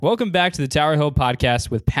Welcome back to the Tower Hill Podcast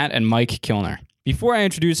with Pat and Mike Kilner. Before I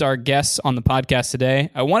introduce our guests on the podcast today,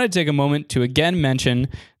 I want to take a moment to again mention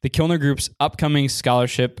the Kilner Group's upcoming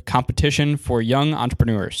scholarship competition for young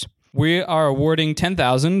entrepreneurs. We are awarding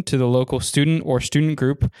 $10,000 to the local student or student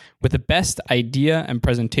group with the best idea and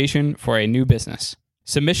presentation for a new business.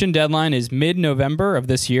 Submission deadline is mid-November of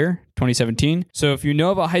this year, 2017. So if you know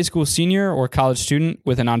of a high school senior or college student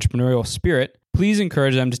with an entrepreneurial spirit, please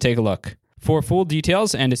encourage them to take a look. For full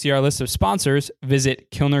details and to see our list of sponsors, visit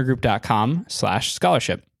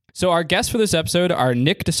kilnergroup.com/scholarship. So our guests for this episode are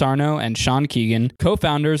Nick DeSarno and Sean Keegan,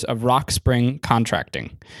 co-founders of Rock Spring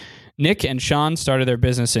Contracting. Nick and Sean started their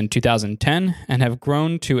business in 2010 and have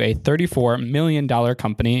grown to a $34 million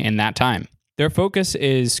company in that time. Their focus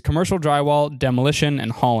is commercial drywall, demolition,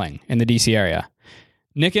 and hauling in the DC area.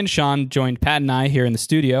 Nick and Sean joined Pat and I here in the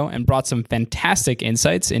studio and brought some fantastic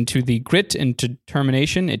insights into the grit and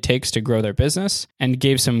determination it takes to grow their business, and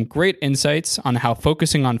gave some great insights on how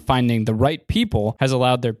focusing on finding the right people has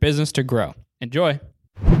allowed their business to grow. Enjoy.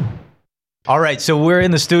 All right, so we're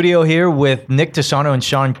in the studio here with Nick DeSarno and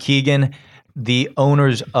Sean Keegan, the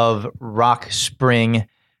owners of Rock Spring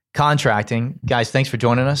Contracting. Guys, thanks for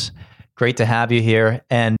joining us. Great to have you here.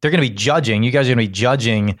 And they're going to be judging. You guys are going to be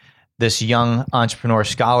judging this Young Entrepreneur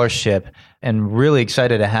Scholarship, and really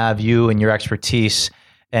excited to have you and your expertise.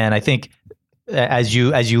 And I think as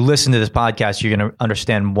you listen to this podcast, you're going to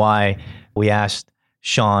understand why we asked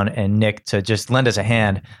Sean and Nick to just lend us a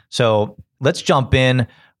hand. So let's jump in.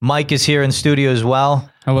 Mike is here in the studio as well.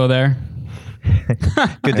 Hello there.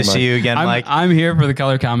 Good to see you again, Mike. I'm here for the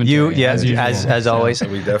color commentary. As always.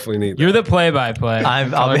 We definitely need that. You're the play-by-play. I'll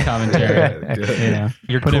color commentary. Yeah.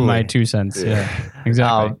 You're put in my 2 cents. Yeah,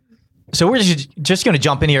 exactly. So we're just going to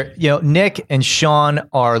jump in here. You know, Nick and Sean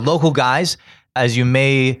are local guys, as you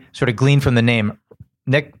may sort of glean from the name.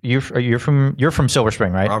 Nick, you're from Silver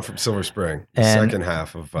Spring, right? I'm from Silver Spring. And second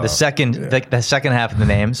half of the second half of the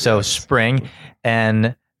name. So Spring,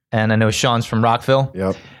 and I know Sean's from Rockville.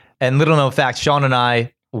 Yep. And little known fact, Sean and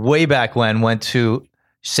I way back when went to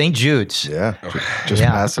St. Jude's. Yeah, just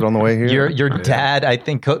passed it on the way here. Your dad, I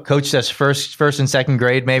think, coached us first and second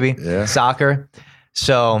grade, maybe soccer.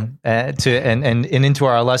 So and into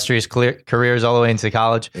our illustrious careers all the way into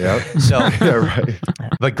college. Yep. So right.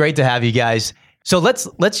 But great to have you guys. So let's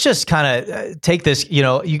just kind of take this. You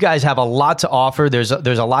know, you guys have a lot to offer. There's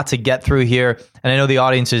a lot to get through here, and I know the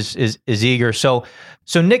audience is eager. So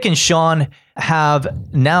Nick and Sean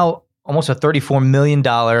have now almost a $34 million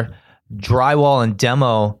drywall and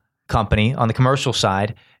demo company on the commercial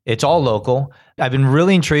side. It's all local. I've been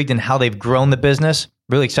really intrigued in how they've grown the business.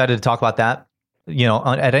 Really excited to talk about that. You know,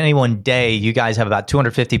 at any one day, you guys have about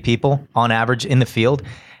 250 people on average in the field,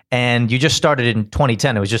 and you just started in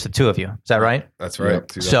 2010. It was just the two of you. Is that right? That's right.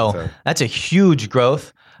 Yep. So that's a huge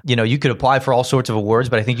growth. You know, you could apply for all sorts of awards,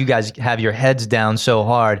 but I think you guys have your heads down so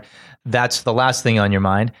hard. That's the last thing on your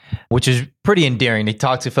mind, which is pretty endearing to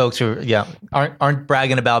talk to folks who aren't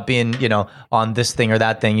bragging about being, you know, on this thing or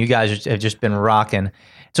that thing. You guys have just been rocking.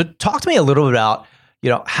 So talk to me a little bit about, you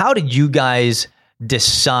know, how did you guys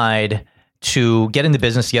decide to get in the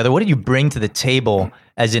business together? What did you bring to the table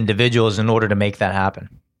as individuals in order to make that happen?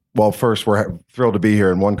 Well, first, we're thrilled to be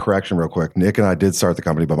here. And one correction real quick. Nick and I did start the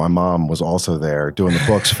company, but my mom was also there doing the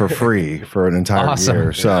books for free for an entire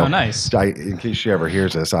year. So nice. In case she ever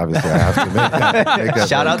hears this, obviously I have to make that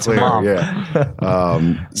shout out clear. To mom.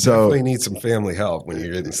 Yeah. So definitely need some family help when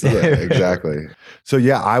you're getting started. Yeah, exactly. So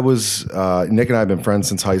I was, Nick and I have been friends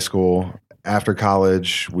since high school. After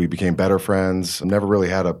college, we became better friends. Never really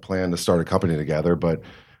had a plan to start a company together, but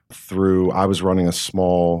I was running a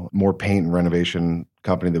small, more paint and renovation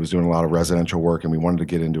company that was doing a lot of residential work, and we wanted to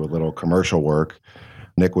get into a little commercial work.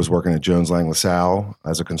 Nick was working at Jones Lang LaSalle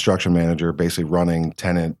as a construction manager, basically running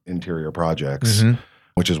tenant interior projects,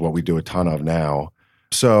 which is what we do a ton of now.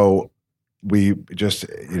 So we just,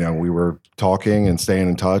 we were talking and staying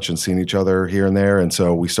in touch and seeing each other here and there. And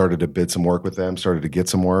so we started to bid some work with them, started to get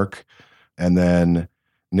some work. And then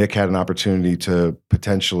Nick had an opportunity to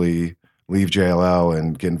potentially leave JLL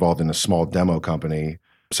and get involved in a small demo company.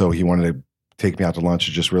 So he wanted to take me out to lunch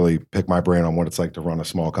to just really pick my brain on what it's like to run a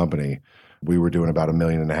small company. We were doing about $1.5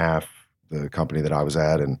 million, the company that I was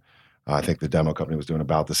at, and I think the demo company was doing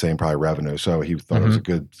about the same probably revenue. So he thought it was a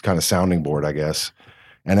good kind of sounding board, I guess.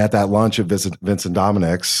 And at that lunch at Vincent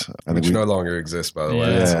Dominic's, which no longer exists, by the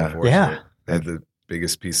way. Yeah. They had the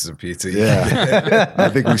biggest pieces of pizza. Yeah. I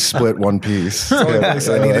think we split one piece. It's the only place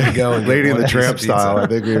I needed to go. And Lady in the Tramp style. I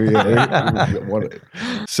think we wanted.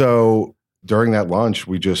 So during that lunch,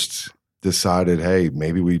 we just decided, hey,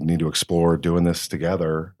 maybe we need to explore doing this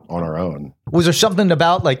together on our own. Was there something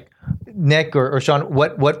about, like, Nick or Sean,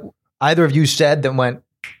 what either of you said that went,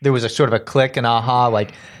 there was a sort of a click and aha,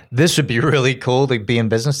 like this would be really cool to be in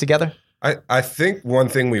business together? I think one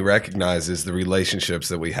thing we recognize is the relationships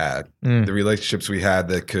that we had, the relationships we had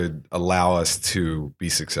that could allow us to be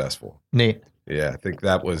successful. Neat. Yeah, I think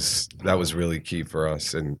that was really key for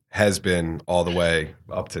us and has been all the way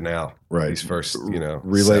up to now. Right. These first,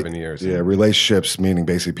 7 years. Yeah, relationships meaning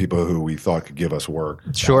basically people who we thought could give us work.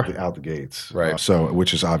 Sure. Out the gates. Right. So,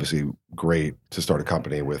 which is obviously great to start a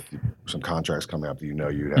company with some contracts coming up that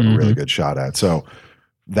you'd have a really good shot at. So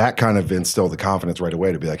that kind of instilled the confidence right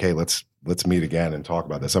away to be like, hey, let's meet again and talk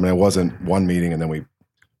about this. I mean, it wasn't one meeting and then we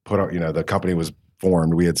put out, the company was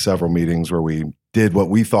formed. We had several meetings where we did what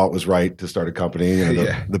we thought was right to start a company.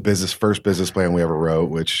 The first business plan we ever wrote,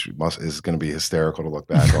 which is going to be hysterical to look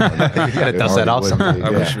back on. You got to dust that off sometime.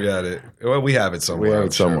 I wish we had it. Well, we have it somewhere. We have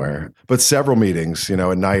it somewhere. Sure. But several meetings,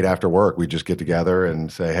 at night after work, we just get together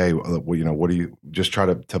and say, hey, what do you just try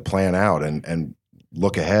to plan out and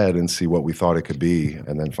look ahead and see what we thought it could be.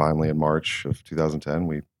 And then finally in March of 2010,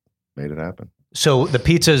 we made it happen. So the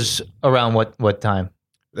pizza's around what time?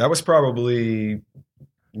 That was probably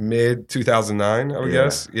mid 2009, I would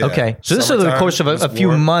guess. Yeah. Okay. So this is over the course of a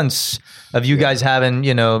few months of you guys having,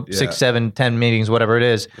 6, 7, 10 meetings, whatever it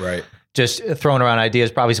is. Right. Just throwing around ideas,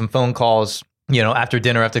 probably some phone calls, after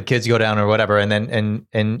dinner, after the kids go down or whatever. And then,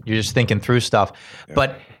 and you're just thinking through stuff. Yeah.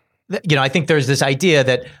 But, I think there's this idea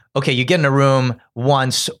that, okay, you get in a room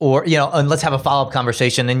once or, and let's have a follow-up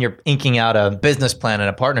conversation, and you're inking out a business plan and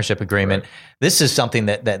a partnership agreement. Right. This is something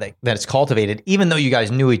that is cultivated, even though you guys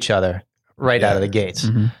knew each other right out of the gates.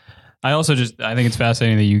 Mm-hmm. I also I think it's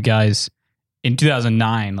fascinating that you guys in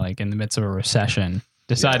 2009, like in the midst of a recession,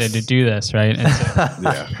 decided to do this, right? And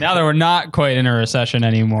so now that we're not quite in a recession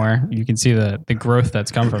anymore, you can see the growth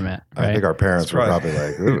that's come from it. Right? I think our parents were probably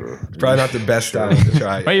like, ooh. It's probably not the best time to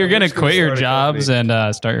try. But you're going to quit your jobs and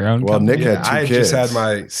start your own company? Nick had 2 I kids. just had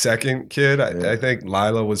my second kid. I think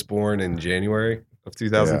Lila was born in January of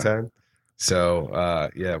 2010. So,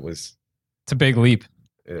 it's a big leap.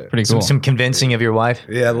 Yeah. Pretty cool. Some convincing of your wife?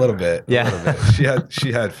 Yeah, a little bit. Yeah. A little bit.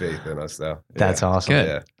 She had faith in us, though. That's awesome. Good.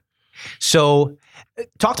 Yeah. So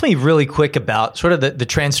talk to me really quick about sort of the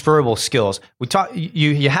transferable skills.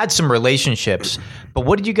 You had some relationships, but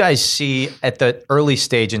what did you guys see at the early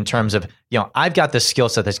stage in terms of, I've got this skill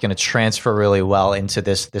set that's going to transfer really well into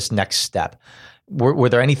this next step? Were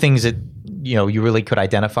there any things that, you really could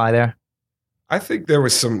identify there? I think there were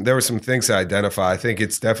some things to identify. I think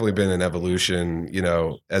it's definitely been an evolution,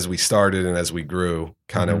 as we started and as we grew,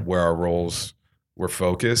 kind of where our roles were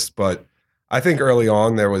focused. But I think early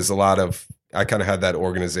on there was a lot of, I kind of had that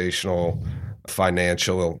organizational,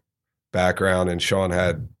 financial background, and Sean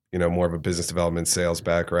had, more of a business development, sales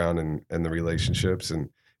background and the relationships. And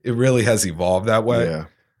it really has evolved that way. Yeah.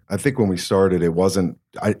 I think when we started, it wasn't,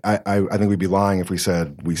 I think we'd be lying if we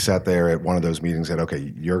said we sat there at one of those meetings and said,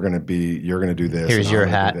 okay, you're going to do this. Here's your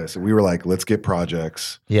hat. And we were like, let's get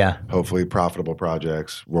projects. Yeah. Hopefully profitable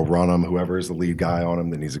projects. We'll run them. Whoever is the lead guy on them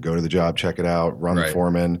that needs to go to the job, check it out, run the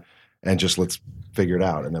foreman, and just let's figure it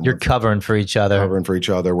out. And then you're covering for each other.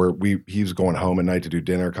 He was going home at night to do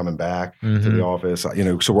dinner, coming back to the office.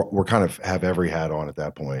 So we're kind of have every hat on at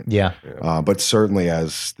that point. Yeah. But certainly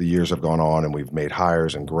as the years have gone on and we've made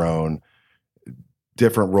hires and grown,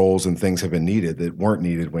 different roles and things have been needed that weren't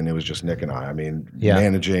needed when it was just Nick and I. I mean,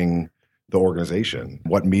 managing the organization,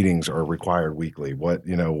 what meetings are required weekly, what,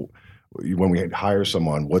 when we hire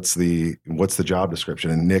someone, what's the job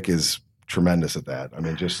description? And Nick is tremendous at that. I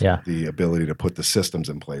mean, just the ability to put the systems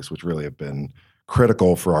in place, which really have been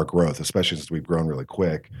critical for our growth, especially since we've grown really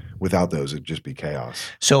quick. Without those, it'd just be chaos.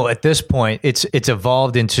 So at this point, it's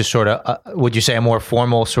evolved into sort of, would you say, a more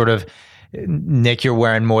formal sort of, Nick, you're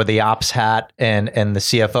wearing more the ops hat and the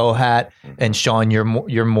CFO hat, and Sean, you're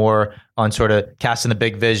more on sort of casting the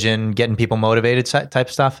big vision, getting people motivated type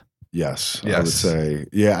stuff? Yes, I would say.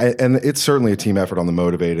 Yeah, and it's certainly a team effort on the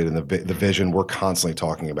motivated and the vision. We're constantly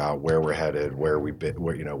talking about where we're headed, where we've been,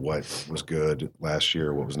 what was good last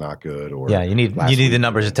year, what was not good. Or you need the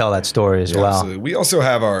numbers to tell that story as well. Absolutely. We also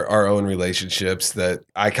have our own relationships that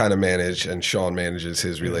I kind of manage, and Sean manages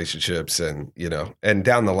his relationships, and and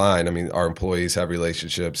down the line, I mean, our employees have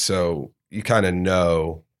relationships, so you kind of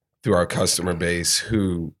know through our customer base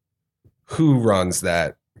who runs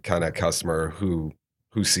that kind of customer, who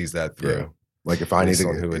sees that through. Yeah. Like if I need to,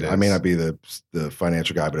 who it is. I may not be the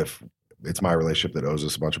financial guy, but if it's my relationship that owes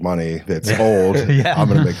us a bunch of money that's old. Yeah. I'm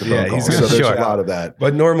going to make the phone call. he's So gonna there's sure. a lot of that.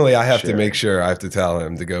 But normally I have to Sure. make sure I have to tell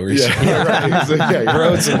him to go research. Yeah, right. He's like, yeah, You're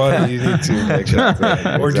owed some money. You need to make sure. Or do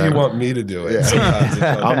you Exactly. want me to do it? Yeah. Sometimes it's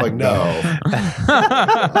I'm like, no.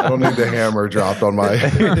 I don't need the hammer dropped on my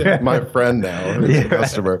friend now, the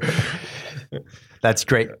customer. That's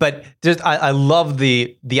great. But I love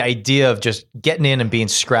the idea of just getting in and being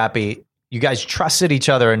scrappy. You guys trusted each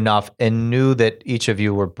other enough and knew that each of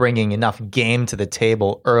you were bringing enough game to the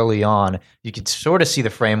table early on. You could sort of see the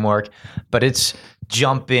framework, but it's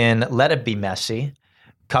jump in, let it be messy,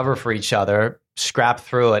 cover for each other, scrap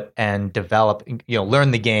through it, and develop,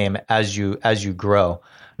 learn the game as you grow,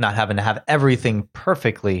 not having to have everything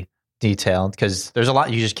perfectly detailed, because there's a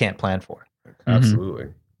lot you just can't plan for.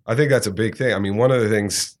 Absolutely. I think that's a big thing. I mean, one of the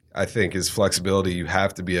things I think is flexibility. You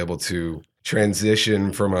have to be able to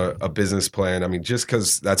transition from a business plan. I mean, just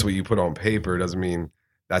because that's what you put on paper doesn't mean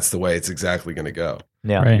that's the way it's exactly going to go.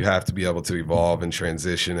 Yeah. Right. You have to be able to evolve and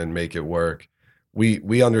transition and make it work.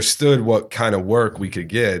 We understood what kind of work we could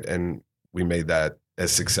get, and we made that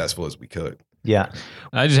as successful as we could. Yeah.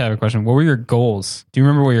 I just have a question. What were your goals? Do you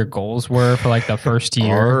remember what your goals were for like the first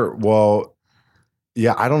year?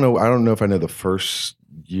 I don't know. I don't know if I know the first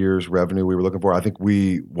year's revenue we were looking for. I think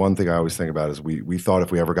one thing I always think about is we thought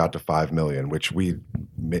if we ever got to 5 million, which we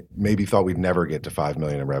maybe thought we'd never get to 5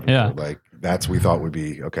 million in revenue. Yeah. Like we thought would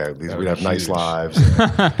be, okay, at least we'd have nice huge. lives.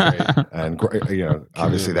 And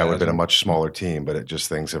obviously that would have been a much smaller team, but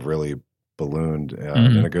things have really ballooned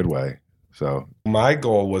in a good way. So My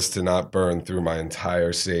goal was to not burn through my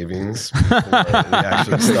entire savings before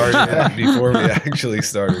we actually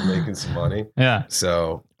started making some money. Yeah.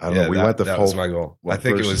 So I don't know. We went the that full was my goal. I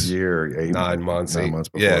think it first was year, 9 months. 9 months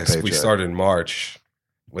before Yeah, a paycheck. we started in March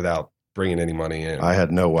without bringing any money in. I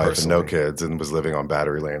had no wife personally. and no kids and was living on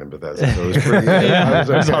Battery Lane in Bethesda. So it was pretty. I was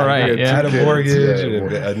That's all right, We yeah. I had two a kids. mortgage Yeah,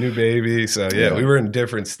 and a new baby. So Yeah. we were in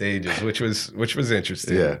different stages, which was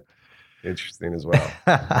interesting. Yeah. Interesting as well.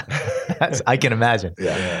 I can imagine.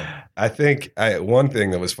 Yeah. I think one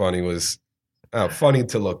thing that was funny was funny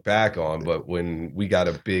to look back on, but when we got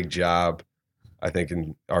a big job, I think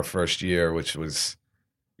in our first year, which was,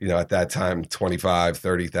 at that time, 25,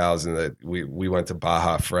 30,000, that we went to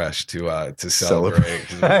Baja Fresh to celebrate.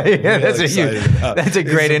 Yeah, that's a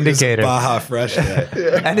great indicator. Baja Fresh Day.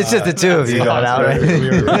 And it's just the two of you going out, right? We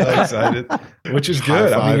were really excited, which is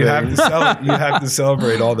good. I mean, you have to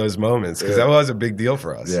celebrate all those moments, because that was a big deal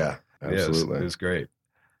for us. Yeah. Yeah, Absolutely. it was great.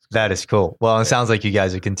 That is cool. Well, it sounds like you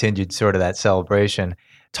guys have continued sort of that celebration.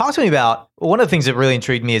 Talk to me about one of the things that really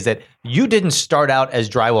intrigued me is that you didn't start out as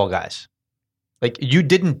drywall guys. Like, you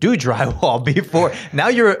didn't do drywall before. Now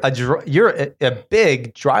you're a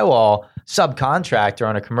big drywall subcontractor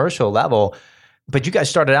on a commercial level, but you guys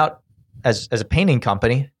started out as a painting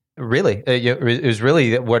company. Really, it was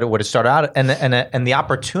really what it started out, and the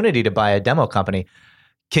opportunity to buy a demo company.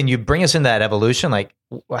 Can you bring us in that evolution? Like,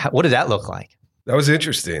 what does that look like? That was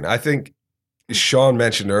interesting. I think Sean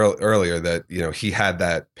mentioned earlier that he had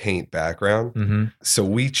that paint background, Mm-hmm. so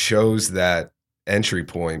we chose that entry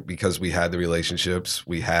point because we had the relationships.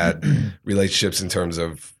 We had relationships in terms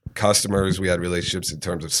of customers. We had relationships in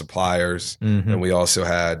terms of suppliers, Mm-hmm. and we also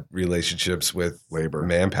had relationships with Labor.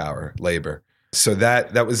 labor. So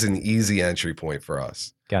that was an easy entry point for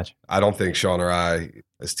us. Gotcha. I don't think Sean or I,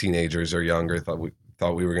 as teenagers or younger, thought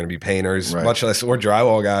we were going to be painters, Right. much less or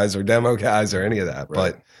drywall guys or demo guys or any of that.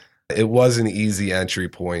 Right. But it was an easy entry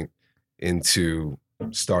point into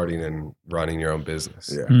starting and running your own business.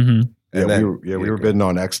 Yeah. Mm-hmm. Yeah, And then- we were bidding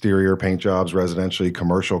on exterior paint jobs, residentially,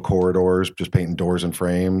 commercial corridors, just painting doors and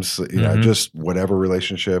frames. Mhm. Just whatever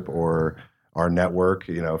relationship or our network.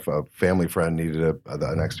 If a family friend needed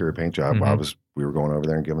an exterior paint job, Mhm. we were going over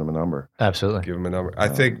there and giving them a number. Absolutely. Give them a number. I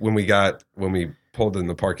think when we pulled in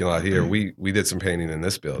the parking lot here, we did some painting in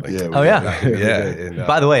this building. Yeah. we Oh, did. yeah. We Yeah. did. And,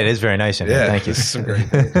 By the way, it is very nice in here. yeah, Thank you. this is some great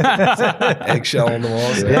painting. Eggshell on the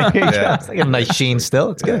walls. Yeah. It's like a nice sheen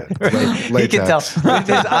still. It's good. Yeah. He can tell Latex. with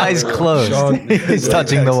his eyes closed. Sean- He's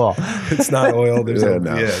touching the wall. It's not oil. There's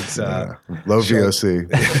it's Low Sure.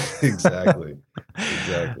 VOC. exactly.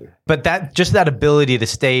 But that ability to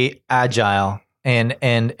stay agile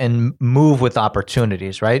and move with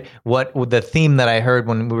opportunities, right? What the theme that I heard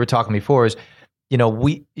when we were talking before is,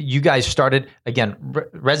 you guys started again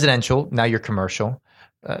residential. Now you're commercial,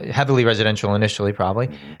 heavily residential initially, probably.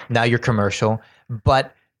 Now you're commercial,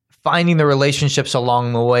 but finding the relationships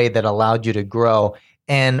along the way that allowed you to grow.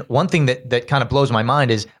 And one thing that kind of blows my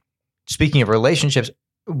mind is, speaking of relationships,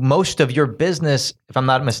 most of your business, if I'm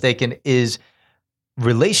not mistaken, is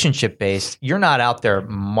relationship based. You're not out there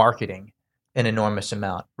marketing an enormous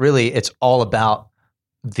amount. Really, it's all about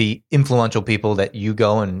the influential people that you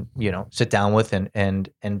go and, sit down with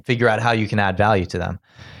and figure out how you can add value to them.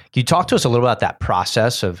 Can you talk to us a little about that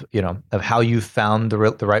process of how you found the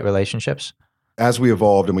right relationships? As we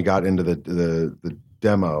evolved and we got into the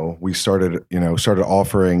demo, we started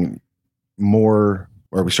offering more,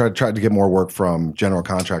 or we started trying to get more work from general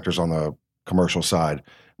contractors on the commercial side.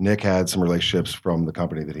 Nick had some relationships from the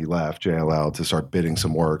company that he left, JLL, to start bidding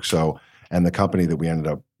some work. And the company that we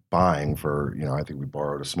ended up buying for, I think we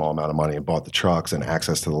borrowed a small amount of money and bought the trucks and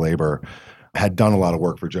access to the labor, had done a lot of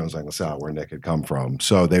work for Jones Lang LaSalle, where Nick had come from.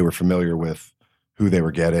 So they were familiar with who they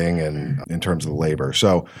were getting and in terms of the labor.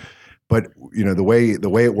 So, but the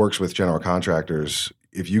way it works with general contractors,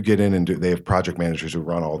 if you get in and they have project managers who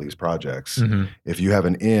run all these projects. Mm-hmm. If you have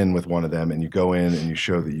an in with one of them and you go in and you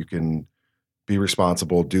show that you can be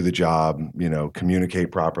responsible, do the job,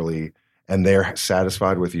 communicate properly, and they're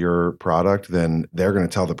satisfied with your product, then they're going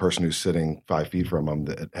to tell the person who's sitting 5 feet from them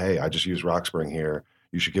that, hey, I just used Rock Spring here.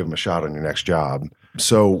 You should give them a shot on your next job.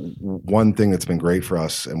 So one thing that's been great for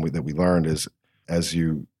us and that we learned is, as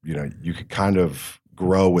you could kind of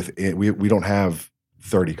grow with it. We don't have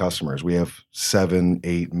 30 customers. We have 7,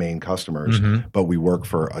 8 main customers, mm-hmm. but we work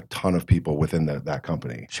for a ton of people within that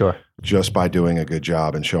company. Sure. Just by doing a good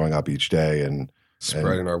job and showing up each day and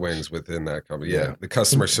spreading our wings within that company. Yeah. The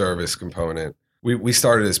customer service component. We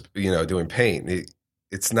started as, doing paint.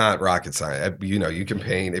 It's not rocket science. You can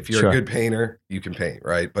paint. If you're a good painter, you can paint,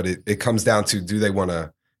 right? But it comes down to, do they want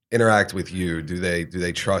to interact with you? Do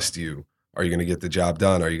they trust you? Are you going to get the job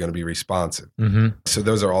done? Are you going to be responsive? Mm-hmm. So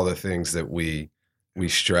those are all the things that we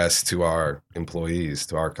stress to our employees,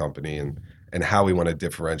 to our company, and how we want to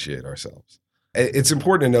differentiate ourselves. It's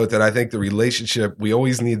important to note that I think the relationship, we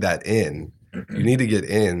always need that in. You need to get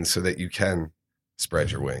in so that you can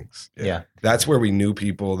spread your wings. Yeah. That's where we knew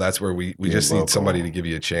people. That's where we just need somebody to give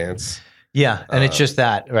you a chance. Yeah. And it's just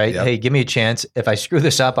that, right? Yep. Hey, give me a chance. If I screw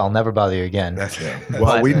this up, I'll never bother you again.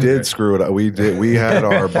 Well, we did screw it up. We had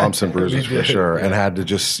our bumps and bruises for sure, and had to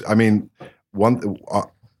just, we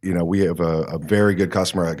have a very good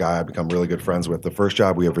customer, a guy I've become really good friends with. The first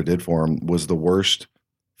job we ever did for him was the worst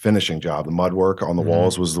finishing job. The mud work on the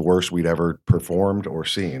walls was the worst we'd ever performed or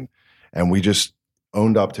seen. And we just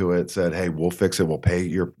owned up to it, said, hey, we'll fix it. We'll pay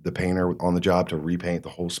the painter on the job to repaint the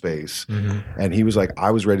whole space. Mm-hmm. And he was like,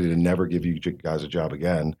 I was ready to never give you guys a job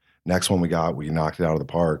again. Next one we knocked it out of the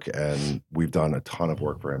park, and we've done a ton of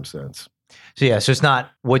work for him since. So it's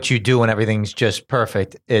not what you do when everything's just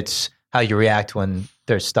perfect. It's how you react when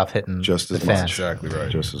there's stuff hitting just as the much. fan. Exactly right.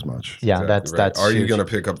 Just as much. Yeah, exactly that's Are you huge. going to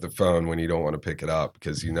pick up the phone when you don't want to pick it up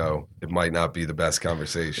because it might not be the best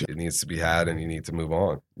conversation? It needs to be had, and you need to move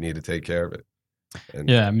on. You need to take care of it.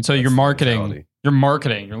 And so your marketing,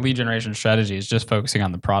 your lead generation strategy is just focusing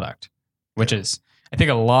on the product, which is, I think,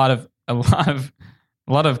 a lot of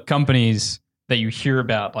companies that you hear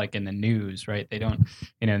about, like in the news, right? They don't,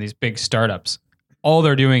 these big startups, all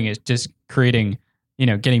they're doing is just creating,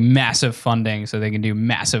 getting massive funding so they can do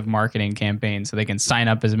massive marketing campaigns so they can sign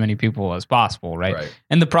up as many people as possible, right?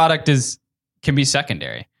 And the product can be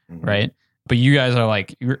secondary, mm-hmm. right? But you guys are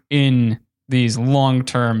like, you're in these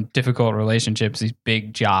long-term difficult relationships, these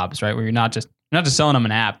big jobs, right? Where you're not just selling them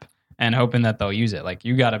an app and hoping that they'll use it. Like,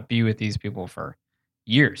 you got to be with these people for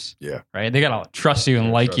years, right? They got to trust you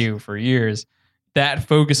and like you for years. That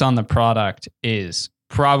focus on the product is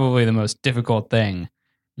probably the most difficult thing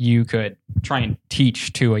you could try and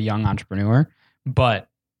teach to a young entrepreneur, but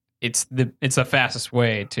it's the fastest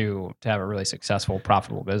way to have a really successful,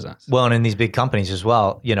 profitable business. Well, and in these big companies as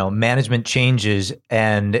well, management changes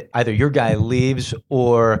and either your guy leaves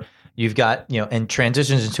or you've got, and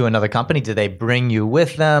transitions into another company. Do they bring you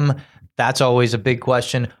with them? That's always a big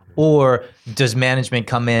question. Or does management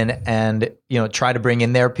come in and, try to bring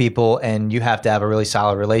in their people, and you have to have a really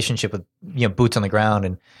solid relationship with, boots on the ground.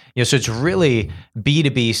 And, so it's really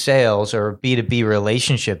B2B sales or B2B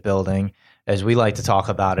relationship building, as we like to talk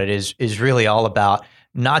about it, is really all about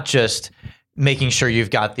not just making sure you've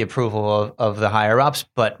got the approval of the higher ups,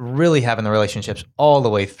 but really having the relationships all the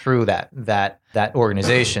way through that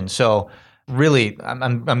organization. So really,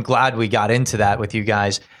 I'm glad we got into that with you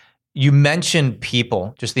guys. You mentioned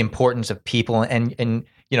people, just the importance of people, and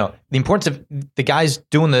the importance of the guys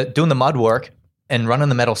doing the mud work and running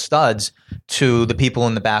the metal studs to the people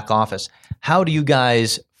in the back office. How do you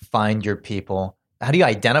guys find your people? How do you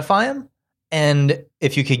identify them? And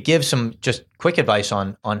if you could give some just quick advice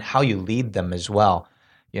on how you lead them as well.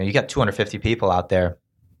 You got 250 people out there,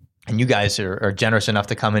 and you guys are generous enough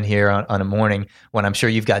to come in here on a morning when I'm sure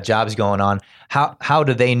you've got jobs going on. How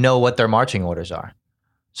do they know what their marching orders are?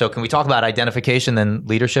 So can we talk about identification and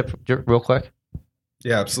leadership real quick?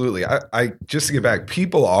 Yeah, absolutely. I just to get back,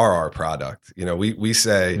 people are our product. You know, we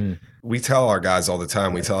say, we tell our guys all the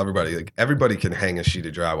time, we tell everybody, like, everybody can hang a sheet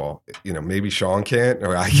of drywall. You know, maybe Sean can't,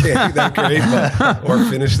 or I can't do that great, or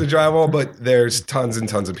finish the drywall, but there's tons and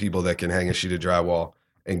tons of people that can hang a sheet of drywall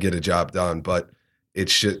and get a job done. But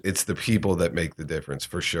it's the people that make the difference,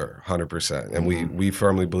 for sure, 100%. And we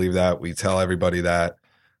firmly believe that. We tell everybody that.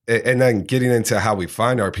 And then getting into how we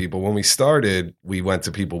find our people, when we started, we went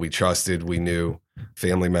to people we trusted, we knew,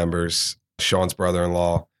 family members. Sean's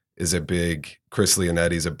brother-in-law is Chris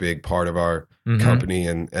Leonetti's a big part of our company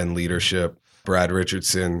and leadership. Brad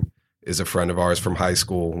Richardson is a friend of ours from high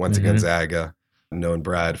school, went to Gonzaga, known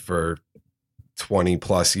Brad for 20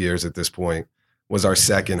 plus years at this point, was our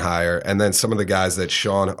second hire. And then some of the guys that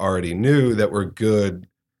Sean already knew that were good,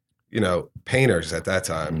 you know, painters at that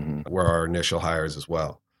time were our initial hires as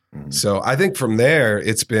well. So I think from there,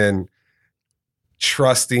 it's been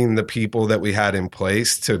trusting the people that we had in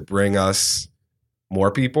place to bring us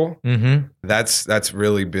more people. That's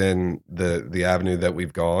really been the avenue that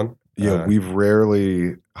we've gone. Yeah, we've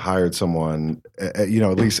rarely hired someone, you know,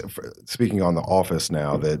 at least speaking on the office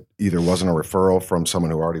now, that either wasn't a referral from someone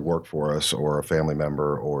who already worked for us or a family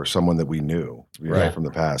member or someone that we knew from the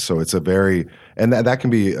past. So it's and that can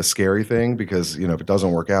be a scary thing, because, you know, if it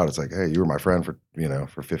doesn't work out, it's like, hey, you were my friend for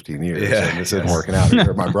 15 years and this isn't working out.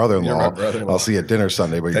 You're my brother-in-law. I'll see you at dinner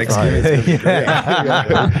Sunday, but you're fine.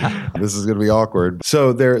 This is going to be awkward.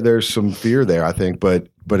 So there's some fear there, I think, but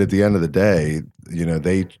at the end of the day, you know,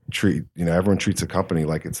 everyone treats a company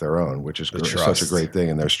like it's their own, which is such a great thing.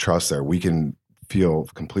 And there's trust there. We can feel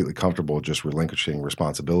completely comfortable just relinquishing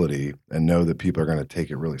responsibility and know that people are going to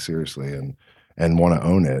take it really seriously and want to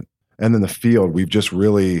own it. And then the field,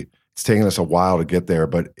 it's taken us a while to get there,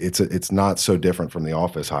 but it's not so different from the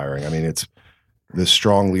office hiring. I mean, it's the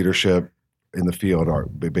strong leadership in the field are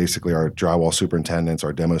basically our drywall superintendents,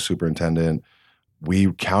 our demo superintendent.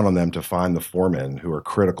 We count on them to find the foremen who are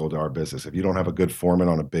critical to our business. If you don't have a good foreman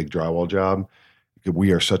on a big drywall job,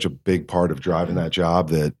 we are such a big part of driving that job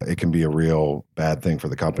that it can be a real bad thing for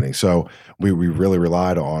the company. So we really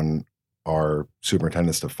relied on our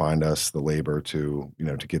superintendents to find us the labor to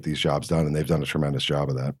get these jobs done, and they've done a tremendous job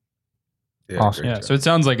of that. Yeah, awesome. Yeah. So it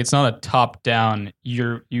sounds like it's not a top down.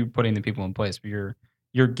 You putting the people in place, but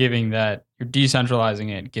you're giving that, you're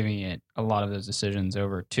decentralizing it, giving it a lot of those decisions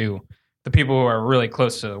over to the people who are really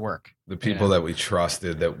close to the work. The people that we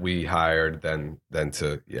trusted, that we hired, then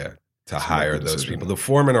to hire those people. The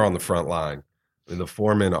foremen are on the front line. And the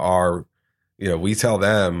foremen are, we tell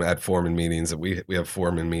them at foreman meetings that we have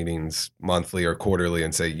foreman meetings monthly or quarterly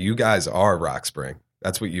and say, you guys are Rock Spring.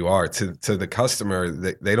 That's what you are. To the customer,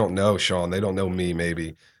 they don't know Sean. They don't know me,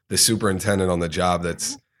 maybe. The superintendent on the job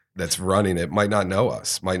that's running it might not know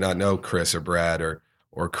us, might not know Chris or Brad or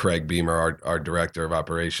Craig Beamer, our director of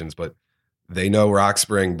operations, but they know Rock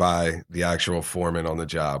Spring by the actual foreman on the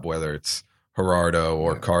job, whether it's Gerardo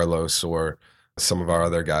or Carlos or some of our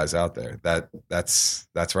other guys out there. That's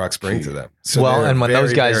Rock Spring to them. So and when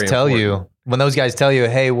those guys tell you,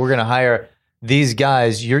 hey, we're going to hire these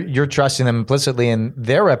guys, you're trusting them implicitly, and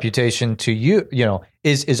their reputation to you,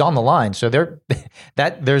 is on the line. So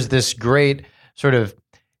there's this great sort of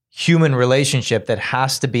human relationship that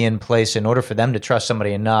has to be in place in order for them to trust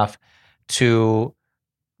somebody enough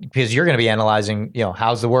because you're going to be analyzing,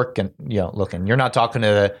 how's the work and looking. You're not talking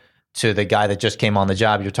to the guy that just came on the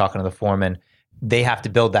job. You're talking to the foreman. They have to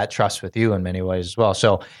build that trust with you in many ways as well.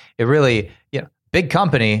 So it really, big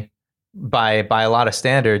company by a lot of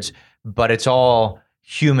standards, but it's all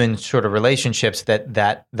human sort of relationships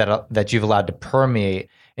that you've allowed to permeate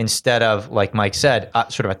instead of, like Mike said,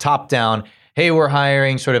 sort of a top down. Hey, we're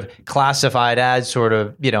hiring, sort of classified ads, sort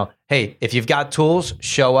of, hey, if you've got tools,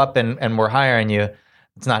 show up and we're hiring you.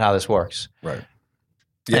 It's not how this works. Right.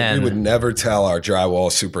 Yeah, we would never tell our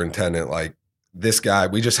drywall superintendent, like, this guy,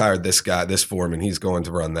 we just hired this guy, this foreman, he's going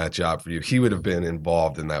to run that job for you. He would have been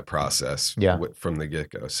involved in that process from the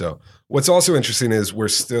get-go. So what's also interesting is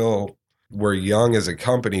we're young as a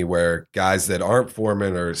company, where guys that aren't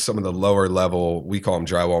foremen or some of the lower level, we call them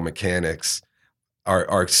drywall mechanics,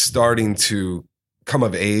 are starting to come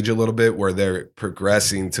of age a little bit, where they're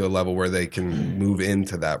progressing to a level where they can move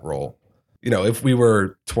into that role. If we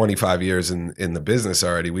were 25 years in the business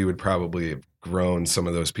already, we would probably have grown some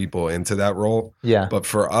of those people into that role. Yeah. But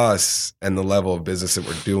for us and the level of business that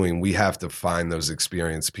we're doing, we have to find those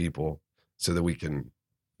experienced people so that we can,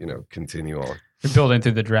 continue on. You're building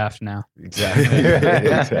through the draft now. Exactly.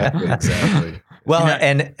 Exactly. Well,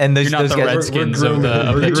 and those guys, Redskins of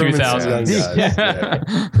the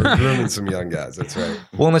 2000s. We're grooming some young guys. That's right.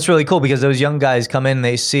 Well, and that's really cool because those young guys come in,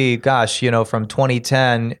 they see, gosh, from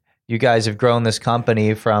 2010, you guys have grown this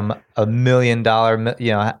company from $1 million,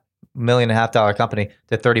 $1.5 million company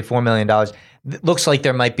to $34 million. It looks like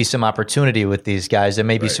there might be some opportunity with these guys. There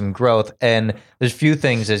may be some growth. And there's few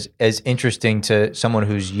things as interesting to someone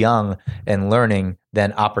who's young and learning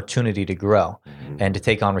than opportunity to grow and to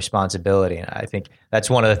take on responsibility. And I think that's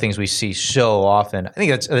one of the things we see so often. I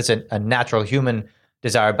think that's a natural human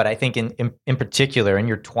desire, but I think in particular in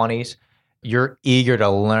your 20s, you're eager to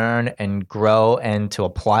learn and grow and to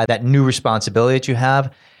apply that new responsibility that you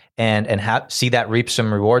have and see that reap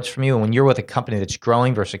some rewards from you. And when you're with a company that's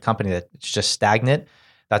growing versus a company that's just stagnant,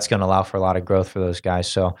 that's going to allow for a lot of growth for those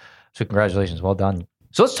guys. So congratulations. Well done.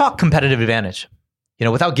 So let's talk competitive advantage,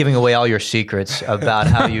 without giving away all your secrets about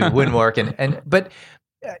how you win work. But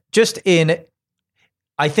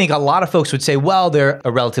I think a lot of folks would say, well, they're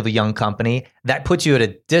a relatively young company. That puts you at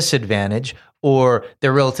a disadvantage, or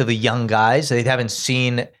they're relatively young guys. They haven't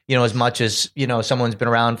seen, as much as, someone's been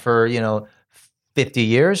around for, 50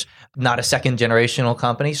 years, not a second generational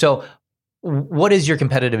company. So what is your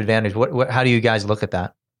competitive advantage? How do you guys look at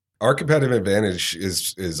that? Our competitive advantage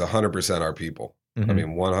is 100% our people. Mm-hmm. I mean,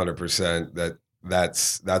 100%.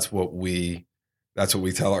 That's what we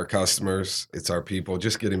tell our customers. It's our people.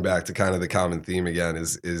 Just getting back to kind of the common theme again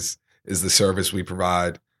is the service we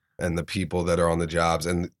provide and the people that are on the jobs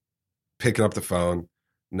and picking up the phone,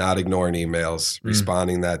 not ignoring emails,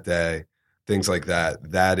 responding that day, things like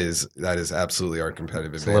that. That is absolutely our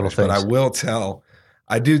competitive advantage. But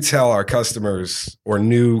I do tell our customers or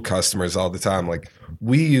new customers all the time, like,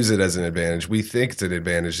 we use it as an advantage. We think it's an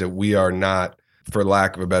advantage that we are not, for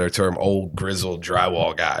lack of a better term, old grizzled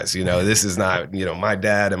drywall guys. This is not, my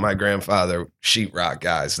dad and my grandfather sheetrock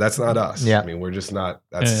guys. That's not us. Yeah. I mean, we're just not,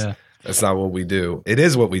 that's not what we do. It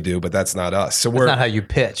is what we do, but that's not us. So that's not how you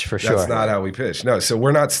pitch, for sure. That's not how we pitch. No. So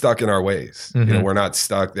we're not stuck in our ways. Mm-hmm. We're not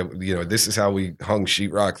stuck that, this is how we hung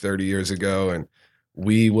sheetrock 30 years ago, and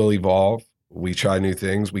we will evolve. We try new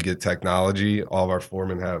things. We get technology. All of our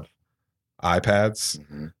foremen have iPads.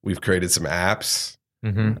 Mm-hmm. We've created some apps.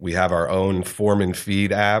 Mm-hmm. We have our own foreman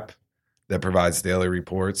feed app that provides daily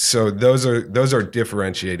reports. So those are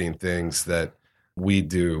differentiating things that we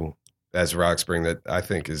do as Rock Spring that I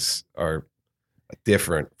think are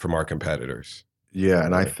different from our competitors. Yeah,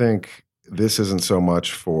 and I think this isn't so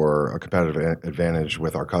much for a competitive advantage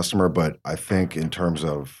with our customer, but I think in terms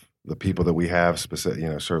of the people that we have,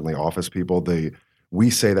 certainly office people, we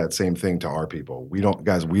say that same thing to our people. We don't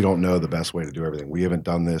know the best way to do everything. We haven't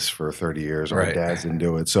done this for 30 years. Our dads didn't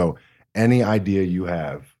do it. So any idea you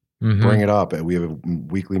have, bring it up. And we have a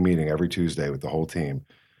weekly meeting every Tuesday with the whole team.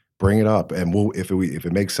 Bring it up, and if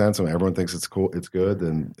it makes sense and everyone thinks it's cool, it's good,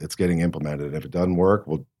 then it's getting implemented. And if it doesn't work,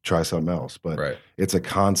 we'll try something else. But it's a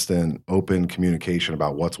constant open communication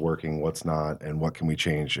about what's working, what's not, and what can we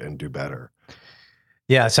change and do better.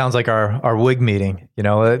 Yeah, it sounds like our WIG meeting.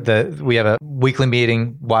 We have a weekly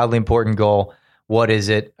meeting, wildly important goal. What is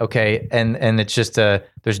it? Okay, and it's just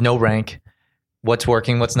there's no rank. What's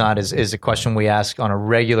working, what's not is a question we ask on a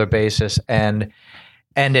regular basis, and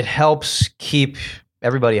it helps keep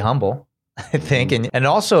everybody humble, I think. And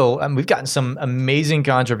also we've gotten some amazing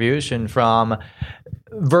contribution from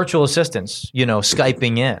virtual assistants,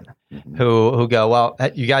 Skyping in, who go, well,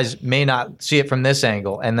 you guys may not see it from this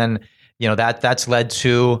angle. And then, that's led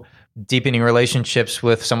to deepening relationships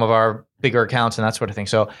with some of our bigger accounts and that sort of thing.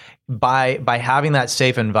 So by having that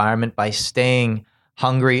safe environment, by staying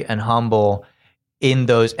hungry and humble in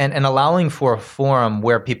those and allowing for a forum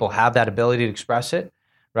where people have that ability to express it,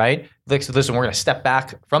 right? Like, so listen, we're going to step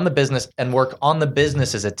back from the business and work on the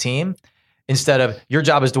business as a team, instead of your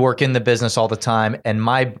job is to work in the business all the time, and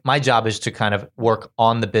my job is to kind of work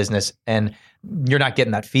on the business, and you're not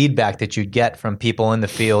getting that feedback that you'd get from people in the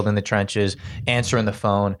field, in the trenches, answering the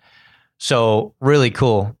phone. So really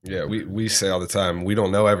cool. Yeah, we say all the time, we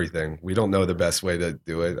don't know everything. We don't know the best way to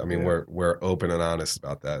do it. I mean, we're open and honest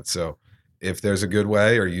about that. So if there's a good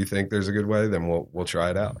way, or you think there's a good way, then we'll try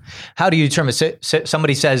it out. How do you determine?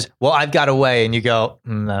 Somebody says, "Well, I've got a way," and you go, "I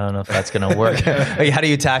don't know if that's going to work." How do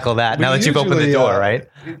you tackle that now that you've opened the door? Right?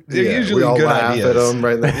 They're usually we all good laugh ideas. at them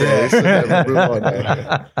right in the face. And then we move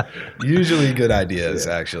on. Usually good ideas,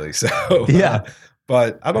 actually. So yeah.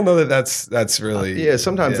 But I don't know that's really.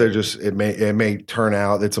 Sometimes they're just it may turn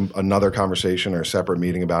out it's another conversation or a separate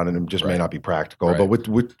meeting about it, and it just may not be practical. But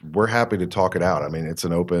we're happy to talk it out. I mean, it's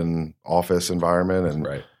an open office environment,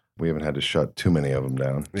 and we haven't had to shut too many of them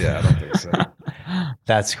down. Yeah, I don't think so.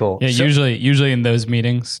 That's cool. Yeah, usually in those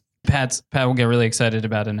meetings, Pat will get really excited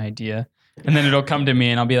about an idea, And then it'll come to me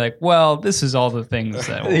and I'll be like, well, this is all the things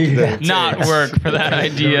that will not work for that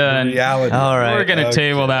idea. And Reality. All right. we're going to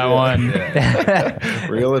table that one.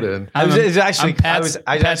 Reel it in. I was actually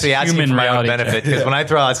asking human for my own reality benefit because when I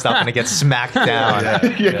throw out stuff and it gets smacked down,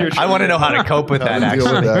 I want to know how to cope with that. Deal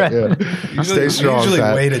with Actually, that, yeah. Stay strong. Usually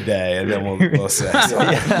Pat. wait a day and then we'll say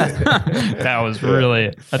something. That was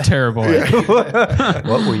really a terrible idea.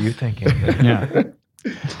 What were you thinking? Yeah.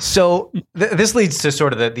 So this leads to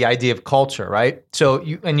sort of the idea of culture, right? So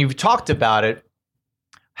you've talked about it.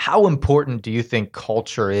 How important do you think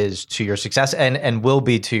culture is to your success and will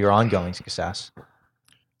be to your ongoing success?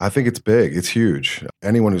 I think it's big. It's huge.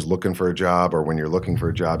 Anyone who's looking for a job or when you're looking for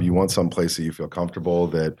a job, you want some place that you feel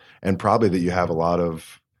comfortable and probably that you have a lot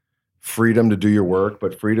of freedom to do your work,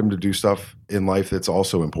 but freedom to do stuff in life that's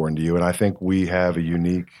also important to you. And I think we have a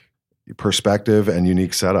unique perspective and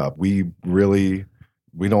unique setup. We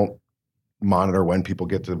don't monitor when people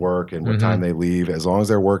get to work and what time they leave. As long as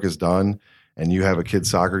their work is done and you have a kid's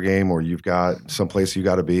soccer game or you've got someplace you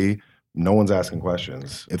got to be, no one's asking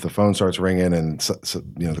questions. If the phone starts ringing and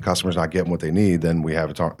the customer's not getting what they need, then we have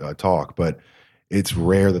a talk. But it's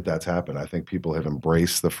rare that that's happened. I think people have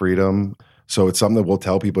embraced the freedom. So it's something that we'll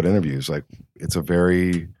tell people at interviews. Like it's a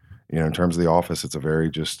very, in terms of the office, it's a very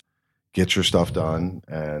just get your stuff done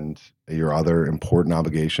and your other important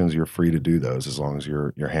obligations, you're free to do those as long as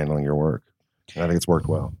you're handling your work. And I think it's worked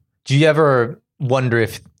well. Do you ever wonder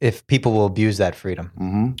if people will abuse that freedom?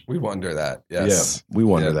 Mm-hmm. We wonder that. Yes. Yeah, we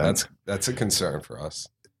wonder that. That's a concern for us.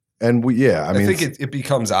 And I think it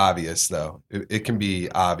becomes obvious though. It can be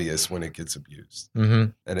obvious when it gets abused.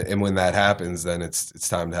 And when that happens, then it's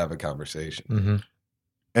time to have a conversation.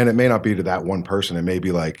 And it may not be to that one person. It may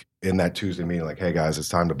be like in that Tuesday meeting, like, hey guys, it's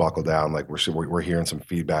time to buckle down. Like we're hearing some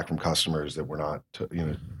feedback from customers that we're not,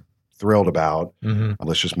 thrilled about.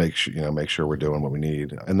 Let's just make sure we're doing what we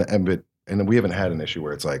need. And then we haven't had an issue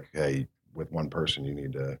where it's like, hey, with one person, you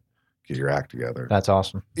need to get your act together. That's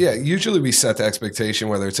awesome. Yeah. Usually we set the expectation,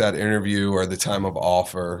 whether it's at interview or the time of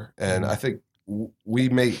offer. And I think we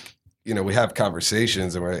make, we have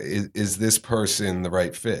conversations and is this person the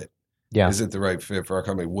right fit? Yeah. Is it the right fit for our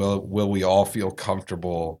company? Will we all feel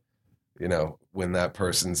comfortable, when that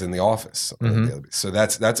person's in the office? So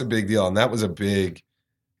that's a big deal. And that was a big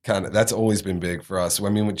that's always been big for us. I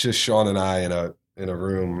mean, with just Sean and I in a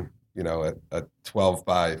room, a 12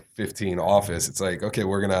 by 15 office, it's like, okay,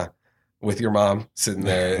 we're going to, with your mom sitting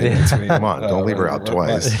there in between. Come on, don't leave her out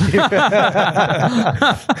twice.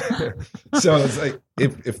 So it's like,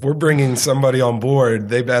 if we're bringing somebody on board,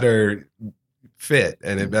 they better fit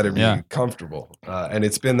and it better be comfortable. And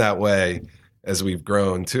it's been that way as we've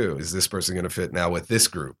grown too. Is this person going to fit now with this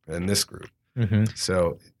group and this group?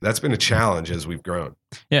 So that's been a challenge as we've grown.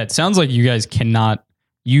 Yeah, it sounds like you guys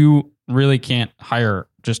you really can't hire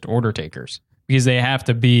just order takers because they have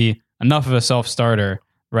to be enough of a self-starter,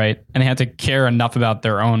 right? And they have to care enough about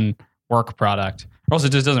their own work product. Or else it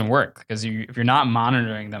just doesn't work because if you're not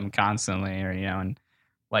monitoring them constantly or, and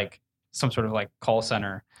like some sort of like call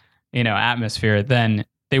center, atmosphere, then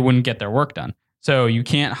they wouldn't get their work done. So you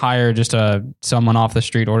can't hire just someone off the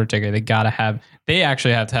street order taker. They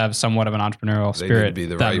actually have to have somewhat of an entrepreneurial spirit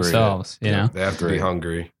themselves. They have to be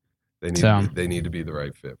hungry. They need to be the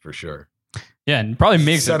right fit for sure. Yeah, and probably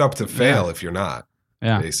makes set up to fail if you're not.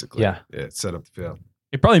 Yeah, basically. Yeah, it's set up to fail.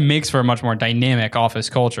 It probably makes for a much more dynamic office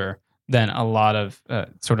culture than a lot of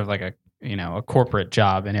sort of like a corporate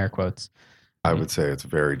job in air quotes. I would say it's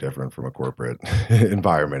very different from a corporate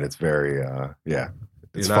environment. It's very,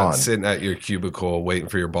 it's You're not fun. Sitting at your cubicle waiting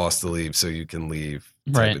for your boss to leave so you can leave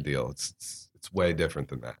type of deal. It's way different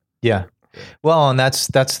than that. Yeah. Well, and that's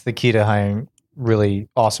the key to hiring really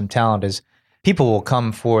awesome talent is people will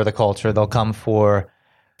come for the culture. They'll come for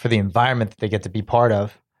the environment that they get to be part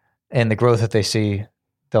of and the growth that they see,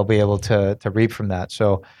 they'll be able to reap from that.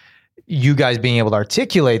 So you guys being able to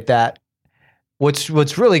articulate that, what's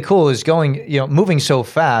really cool is moving so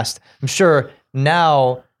fast. I'm sure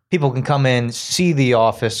now people can come in, see the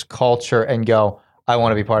office culture and go, I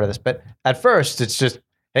want to be part of this. But at first it's just,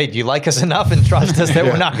 hey, do you like us enough and trust us that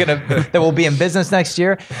that we'll be in business next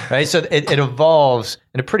year? Right. So it evolves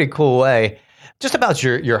in a pretty cool way. Just about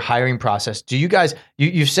your hiring process. Do you guys,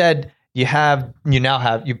 you said you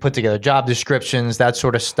put together job descriptions, that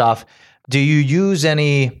sort of stuff. Do you use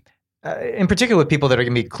any, in particular with people that are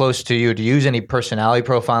going to be close to you, do you use any personality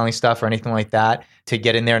profiling stuff or anything like that to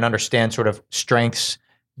get in there and understand sort of strengths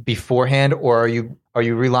beforehand? Or are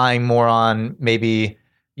you relying more on maybe,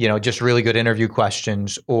 just really good interview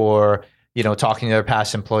questions or, talking to their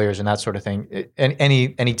past employers and that sort of thing? And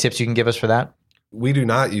any tips you can give us for that? We do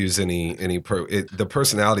not use any the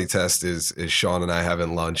personality test is Sean and I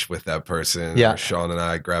having lunch with that person, Yeah. or Sean and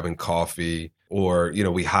I grabbing coffee, or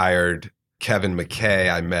we hired Kevin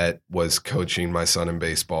McKay. I met was coaching my son in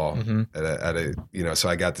baseball at a so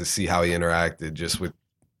I got to see how he interacted just with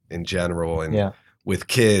in general and with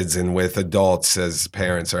kids and with adults as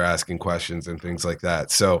parents are asking questions and things like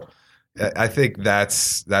that. So I think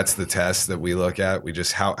that's the test that we look at. We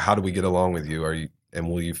just how do we get along with you?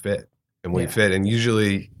 Will you fit? And will you fit? And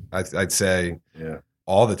usually I'd say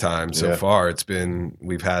all the time so far it's been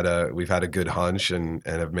we've had a good hunch and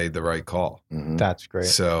have made the right call. That's great.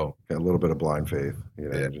 So got a little bit of blind faith,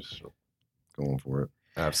 just going for it.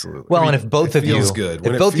 Absolutely. Well, and if both of you feels good.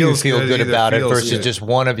 if both of you feel good about it versus just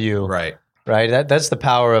one of you, right? That's the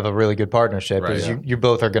power of a really good partnership. Right. Is you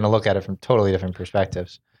both are going to look at it from totally different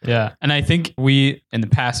perspectives. Yeah, and I think we in the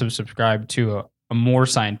past have subscribed to a more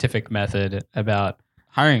scientific method about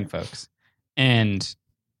hiring folks, and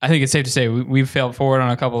I think it's safe to say we've failed forward on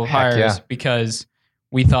a couple of hires because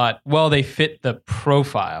we thought, well, they fit the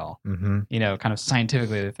profile, kind of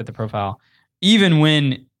scientifically they fit the profile, even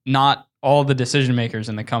when not all the decision makers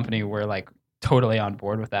in the company were like totally on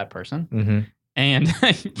board with that person. And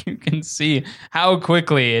you can see how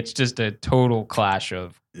quickly it's just a total clash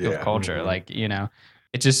of culture. Like, it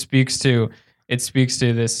just speaks to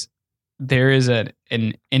this. There is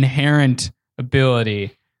an inherent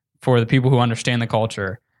ability for the people who understand the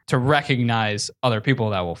culture to recognize other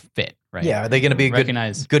people that will fit. Right? Yeah. Are they going to be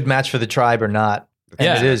a good match for the tribe or not?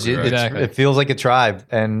 And it is. Exactly. It feels like a tribe,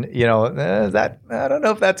 and that I don't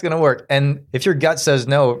know if that's going to work. And if your gut says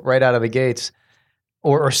no right out of the gates,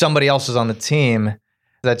 or somebody else is on the team,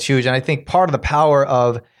 that's huge. And I think part of the power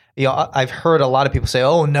of I've heard a lot of people say,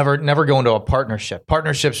 "Oh, never go into a partnership.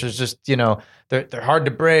 Partnerships are just they're hard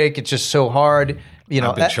to break. It's just so hard."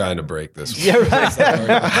 I've been trying to break this one. Yeah, right.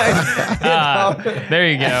 There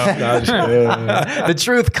you go. The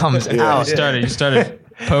truth comes out. You started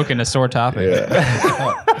poking a sore topic.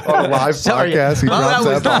 On a live podcast, he that drops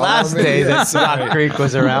was the bomb last on me. day that Rock Creek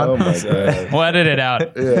was around. Oh my god! We'll edit it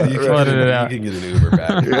out. Yeah, You can get an Uber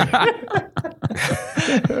back.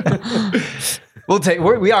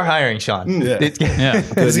 We are hiring Sean. Yeah. I don't know.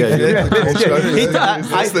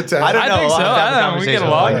 I think so. We get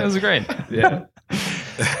along. It was great. Yeah.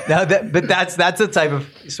 But that's the type of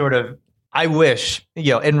sort of, I wish,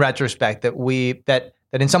 in retrospect that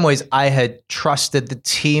in some ways I had trusted the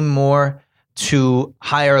team more to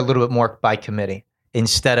hire a little bit more by committee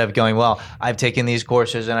instead of going, well, I've taken these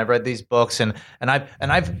courses and I've read these books and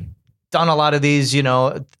I've done a lot of these,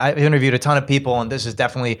 I've interviewed a ton of people, and this is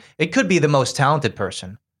definitely, it could be the most talented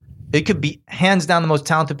person. It could be hands down the most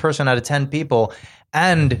talented person out of 10 people,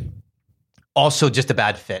 and also just a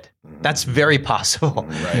bad fit. That's very possible.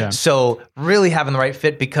 Right. Yeah. So really having the right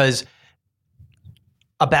fit, because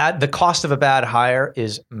the cost of a bad hire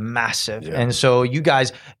is massive. Yeah. And so you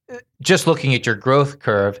guys, just looking at your growth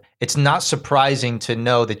curve, it's not surprising to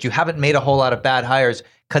know that you haven't made a whole lot of bad hires,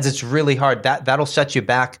 because it's really hard. That'll set you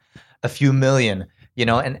back a few million,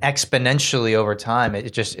 and exponentially over time,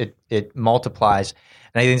 it multiplies.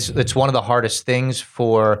 And I think it's one of the hardest things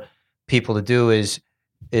for people to do is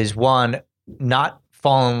one, not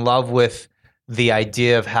fall in love with the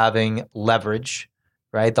idea of having leverage,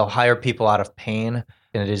 right? They'll hire people out of pain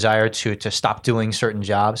and a desire to stop doing certain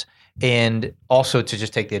jobs, and also to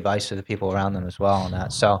just take the advice of the people around them as well on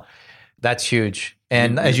that. So that's huge.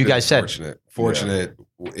 And as you guys said, fortunate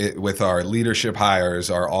with our leadership hires,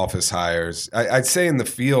 our office hires. I'd say in the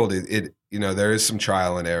field, there is some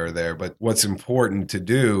trial and error there. But what's important to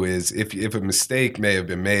do is if a mistake may have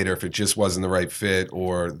been made, or if it just wasn't the right fit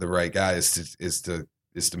or the right guy, is to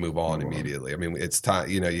move on immediately. I mean, it's time.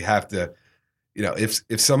 You have to.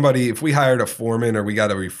 If we hired a foreman or we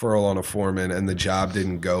got a referral on a foreman and the job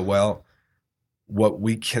didn't go well, what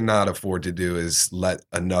we cannot afford to do is let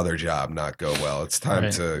another job not go well. It's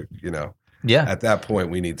time to, at that point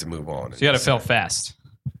we need to move on. So you got to fail fast.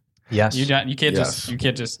 Yes. You can't just we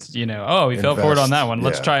fell forward on that one.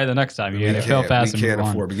 Let's try it the next time. You got to fail fast. We can't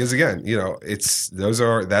afford, because again,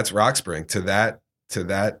 that's Rock Spring to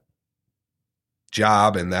that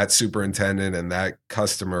job and that superintendent and that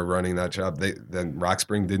customer running that job. Then Rock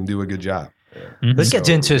Spring didn't do a good job. Mm-hmm. Let's get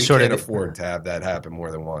into sort of. Can't afford to have that happen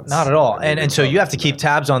more than once. Not at all. And so you have to keep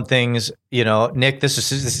tabs on things. Nick,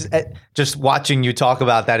 this is just watching you talk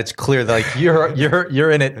about that. It's clear that like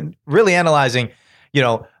you're in it, really analyzing.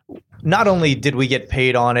 Not only did we get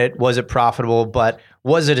paid on it, was it profitable, but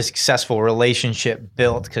was it a successful relationship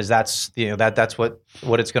built? Because that's that's what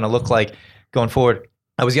it's going to look like going forward.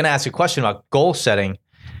 I was going to ask a question about goal setting,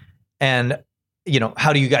 and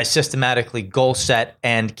how do you guys systematically goal set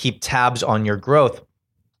and keep tabs on your growth?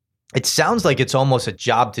 It sounds like it's almost a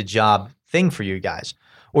job to job thing for you guys.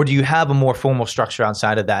 Or do you have a more formal structure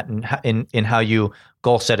outside of that in how you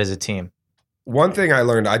goal set as a team? One thing I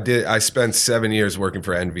learned, I spent 7 years working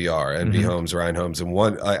for NVR, NV Homes, Ryan Homes, and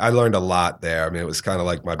I learned a lot there. I mean, it was kind of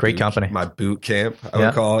like my company, my boot camp, I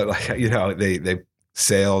would call it. Like, they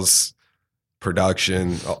sales,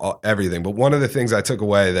 production, everything. But one of the things I took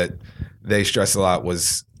away that they stressed a lot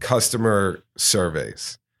was customer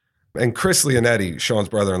surveys. And Chris Leonetti, Sean's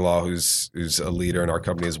brother-in-law, who's a leader in our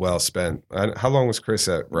company as well, spent, how long was Chris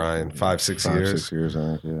at Ryan? 5-6 years? 6 years,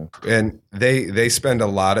 I think, yeah. And they spend a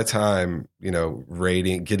lot of time,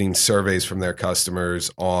 rating, getting surveys from their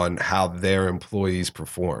customers on how their employees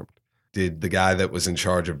performed. Did the guy that was in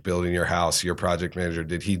charge of building your house, your project manager,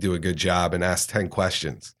 did he do a good job and ask 10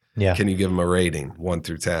 questions? Yeah. Can you give him a rating, 1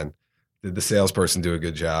 through 10? Did the salesperson do a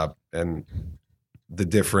good job? And the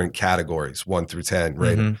different categories, 1 through 10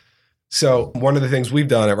 rating. Mm-hmm. So one of the things we've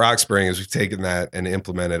done at Rock Spring is we've taken that and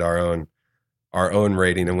implemented our own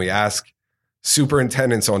rating, and we ask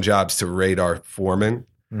superintendents on jobs to rate our foreman.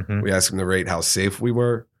 Mm-hmm. We ask them to rate how safe we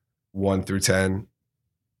were, 1 through 10,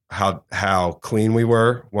 how clean we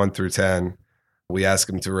were, 1 through 10. We ask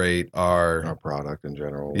them to rate our product in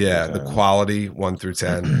general. Yeah, the quality, 1 through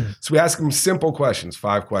 10. So we ask them simple questions,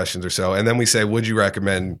 5 questions or so, and then we say, would you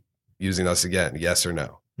recommend using us again? Yes or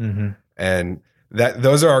no? Mm-hmm. And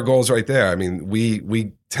those are our goals right there. I mean,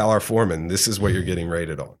 we tell our foreman, this is what you're getting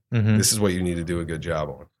rated on. Mm-hmm. This is what you need to do a good job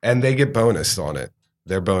on. And they get bonused on it.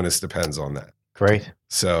 Their bonus depends on that. Great.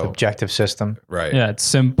 So objective system. Right. Yeah, it's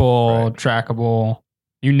simple, trackable.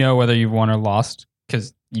 You know whether you've won or lost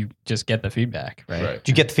because you just get the feedback, right?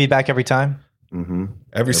 Do you get the feedback every time? Mm-hmm.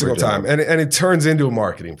 Every single time. And it turns into a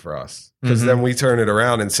marketing for us because then we turn it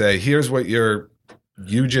around and say, here's what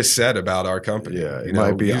you just said about our company. Yeah, it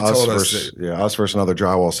might be us versus another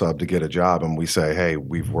drywall sub to get a job, and we say, hey,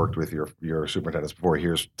 we've worked with your superintendents before.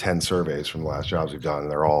 Here's 10 surveys from the last jobs we've done,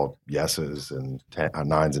 and they're all yeses and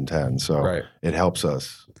 9s and 10s. So it helps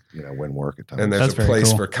us, win work at times. And there's a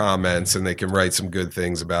place for comments, and they can write some good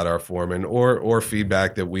things about our foreman or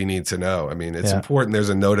feedback that we need to know. I mean, it's important. There's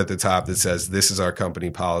a note at the top that says, this is our company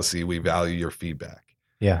policy. We value your feedback.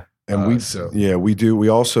 Yeah. And we do. We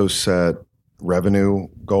also set revenue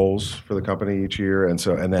goals for the company each year, and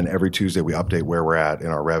then every Tuesday we update where we're at in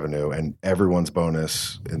our revenue, and everyone's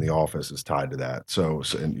bonus in the office is tied to that. So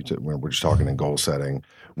when we're just talking in goal setting,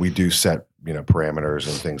 we do set parameters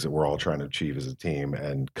and things that we're all trying to achieve as a team,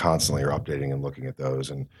 and constantly are updating and looking at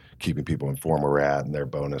those and keeping people informed where we're at, and they're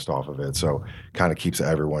bonused off of it. So kind of keeps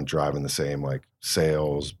everyone driving the same, like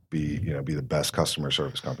sales, be the best customer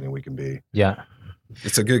service company we can be. Yeah.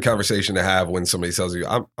 It's a good conversation to have when somebody tells you,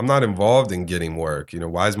 I'm not involved in getting work.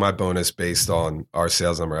 Why is my bonus based on our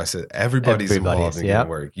sales number? I said, everybody's involved in getting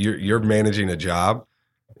work. You're managing a job.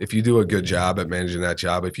 If you do a good job at managing that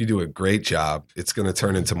job, if you do a great job, it's going to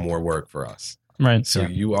turn into more work for us. Right. So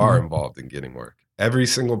you are involved in getting work. Every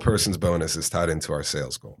single person's bonus is tied into our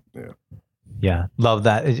sales goal. Yeah. Yeah. Love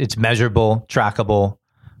that. It's measurable, trackable,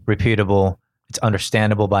 repeatable. It's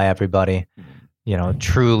understandable by everybody.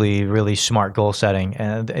 Truly, really smart goal setting,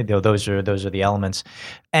 and those are the elements,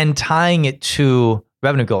 and tying it to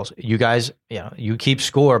revenue goals. You guys, you keep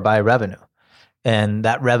score by revenue, and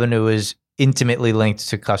that revenue is intimately linked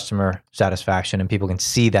to customer satisfaction, and people can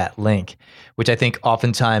see that link, which I think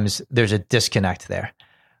oftentimes there's a disconnect there.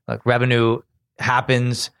 Like revenue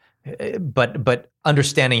happens, but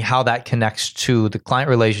understanding how that connects to the client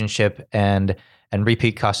relationship and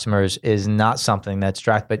repeat customers is not something that's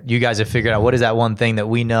tracked, but you guys have figured out what is that one thing that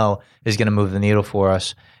we know is going to move the needle for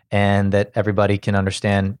us, and that everybody can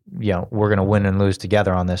understand, we're going to win and lose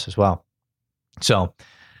together on this as well. So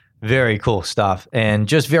very cool stuff, and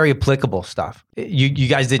just very applicable stuff. You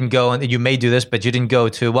guys didn't go, and you may do this, but you didn't go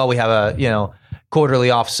to, we have a, quarterly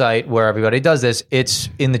offsite where everybody does this. It's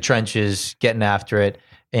in the trenches, getting after it,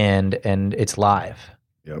 and it's live.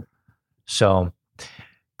 Yep. So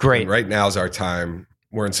great. Right now is our time.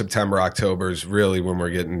 We're in September, October is really when we're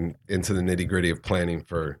getting into the nitty gritty of planning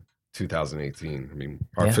for 2018. I mean,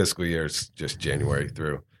 our fiscal year is just January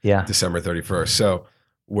through December 31st. So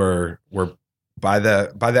we're by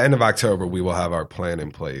the end of October, we will have our plan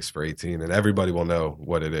in place for 18, and everybody will know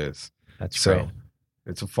what it is. That's great.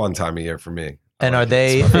 It's a fun time of year for me. And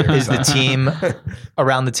is the team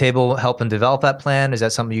around the table helping develop that plan? Is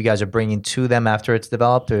that something you guys are bringing to them after it's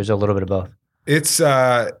developed, or is it a little bit of both? It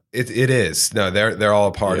is. No, they're all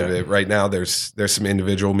a part of it. Right now there's some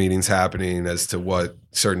individual meetings happening as to what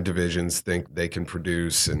certain divisions think they can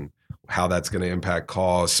produce and how that's going to impact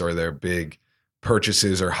costs or their big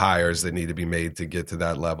purchases or hires that need to be made to get to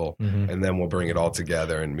that level. And then we'll bring it all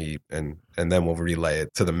together and meet, and then we'll relay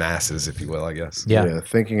it to the masses, if you will, I guess. Yeah.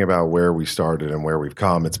 Thinking about where we started and where we've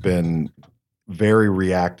come, it's been very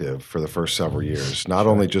reactive for the first several years, not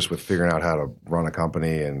only just with figuring out how to run a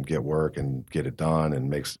company and get work and get it done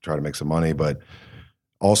and try to make some money, but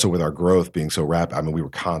also with our growth being so rapid. I mean, we were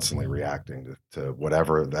constantly reacting to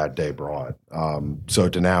whatever that day brought. So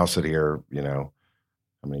to now sit here,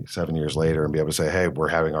 7 years later and be able to say, hey, we're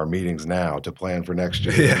having our meetings now to plan for next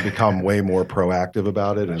year and become way more proactive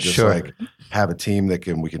about it, and just like have a team that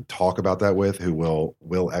we can talk about that with, who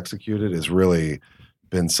will execute it, has really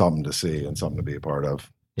been something to see and something to be a part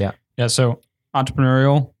of. Yeah. So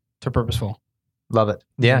entrepreneurial to purposeful. Love it.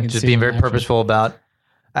 Yeah. Just being very purposeful about,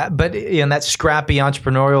 but that scrappy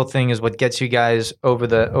entrepreneurial thing is what gets you guys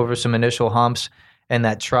over some initial humps, and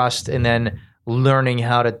that trust, and then learning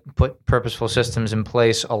how to put purposeful systems in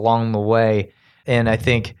place along the way. And I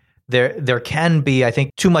think there can be,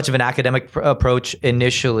 too much of an academic approach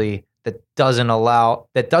initially that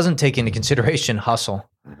doesn't take into consideration hustle.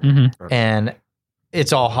 And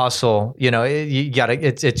it's all hustle.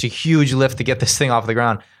 It's a huge lift to get this thing off the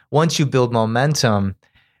ground. Once you build momentum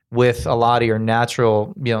with a lot of your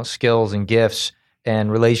natural, skills and gifts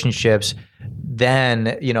and relationships,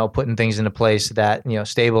 then, putting things into place that,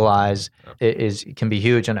 stabilize can be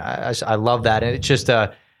huge. And I love that. And it's just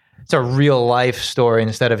it's a real life story,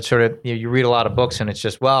 instead of sort of, you read a lot of books and it's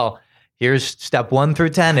just, well, here's step 1 through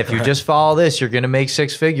 10. If you just follow this, you're going to make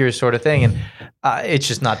 6 figures, sort of thing. And it's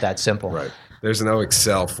just not that simple. Right. There's no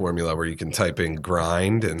Excel formula where you can type in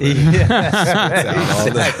grind and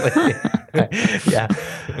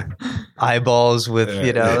eyeballs with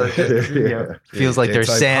feels like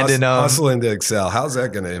there's sand in them. Hustle into Excel. How's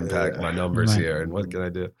that going to impact my numbers here, and what can I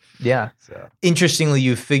do? Yeah. So. Interestingly,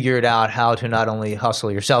 you figured out how to not only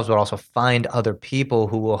hustle yourselves, but also find other people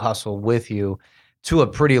who will hustle with you to a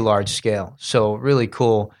pretty large scale. So really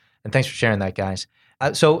cool. And thanks for sharing that, guys.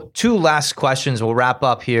 So 2 last questions. We'll wrap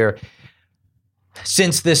up here.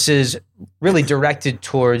 Since this is really directed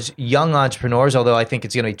towards young entrepreneurs, although I think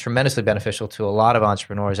it's going to be tremendously beneficial to a lot of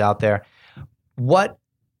entrepreneurs out there, what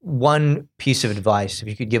one piece of advice, if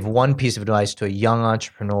you could give one piece of advice to a young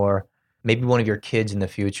entrepreneur, maybe one of your kids in the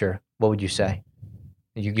future, what would you say?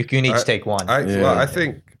 You can each take one. Well, I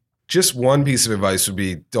think just one piece of advice would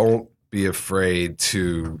be, don't be afraid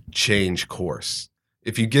to change course.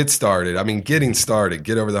 If you get started, getting started,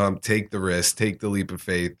 get over the hump, take the risk, take the leap of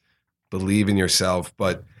faith, believe in yourself,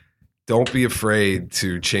 but don't be afraid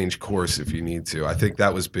to change course if you need to. I think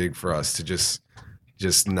that was big for us, to just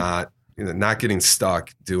not getting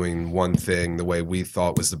stuck doing one thing the way we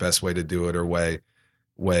thought was the best way to do it, or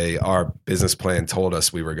way our business plan told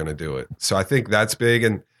us we were going to do it. So I think that's big.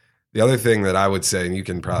 And the other thing that I would say, and you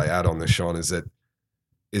can probably add on this, Sean,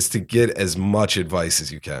 is to get as much advice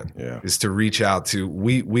as you can. Yeah. Is to reach out to,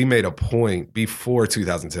 we made a point before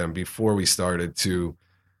 2010, before we started, to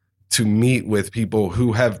meet with people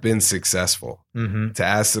who have been successful, to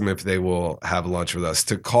ask them if they will have lunch with us,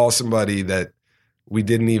 to call somebody that we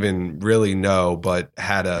didn't even really know, but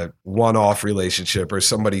had a one-off relationship, or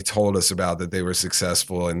somebody told us about that they were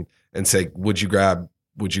successful, and say, would you grab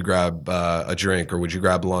a drink, or would you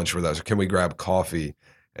grab lunch with us, or can we grab coffee,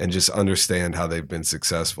 and just understand how they've been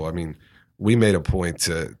successful. We made a point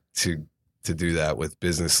to do that with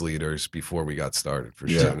business leaders before we got started, for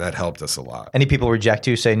sure. And that helped us a lot. Any people reject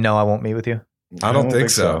you, say, no, I won't meet with you? I don't think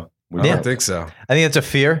so. I don't think so. I think it's a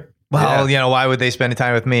fear. Well, why would they spend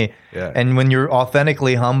time with me? Yeah. And when you're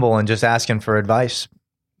authentically humble and just asking for advice,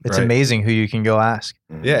 it's amazing who you can go ask.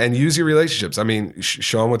 Yeah, and use your relationships.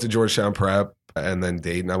 Sean went to Georgetown Prep, and then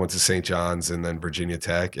Dayton. I went to St. John's, and then Virginia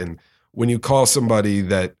Tech. And when you call somebody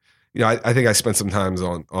that, I think I spent some time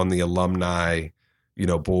on the alumni,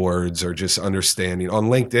 boards, or just understanding. On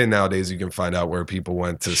LinkedIn nowadays, you can find out where people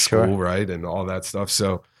went to school, right? And all that stuff.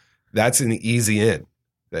 So that's an easy in.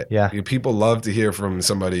 People love to hear from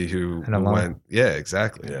somebody who went. Yeah,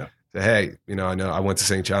 exactly. Yeah. Say, hey, I know I went to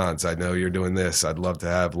St. John's. I know you're doing this. I'd love to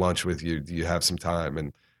have lunch with you. Do you have some time?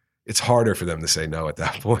 And it's harder for them to say no at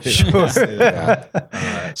that point. Sure.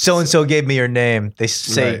 So-and-so gave me your name. They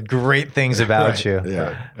say great things about you.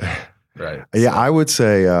 Yeah. Right. Yeah, I would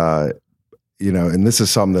say, and this is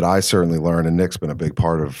something that I certainly learned, and Nick's been a big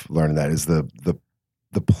part of learning that, is the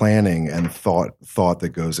planning and thought that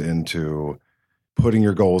goes into putting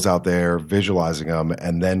your goals out there, visualizing them,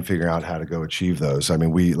 and then figuring out how to go achieve those.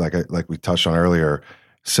 We like we touched on earlier,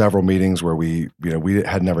 several meetings where we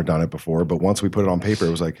had never done it before, but once we put it on paper,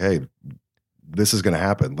 it was like, hey, this is going to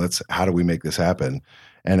happen. How do we make this happen?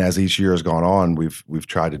 And as each year has gone on, we've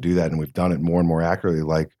tried to do that, and we've done it more and more accurately.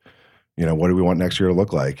 Like what do we want next year to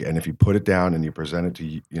look like? And if you put it down and you present it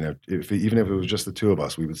to, even if it was just the two of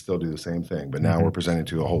us, we would still do the same thing. But now we're presenting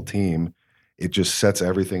to a whole team. It just sets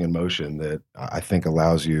everything in motion that I think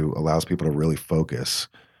allows people to really focus.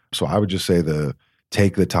 So I would just say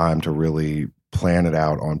take the time to really plan it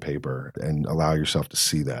out on paper and allow yourself to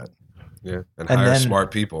see that. Yeah, and hire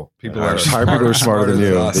smart people. Hire people who are smarter than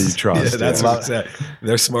you, that you trust. Yeah, that's what I'm saying.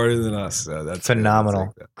 They're smarter than us. So that's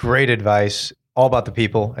phenomenal. Great advice. All about the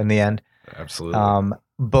people in the end. Absolutely.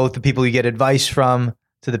 Both the people you get advice from,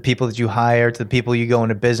 to the people that you hire, to the people you go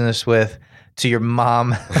into business with, to your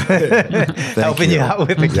mom helping you out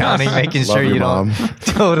with accounting, making sure you don't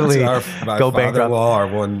totally go bankrupt.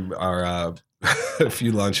 Our a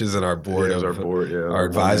few lunches and our board, our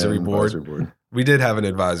advisory board. We did have an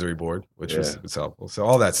advisory board, which was helpful. So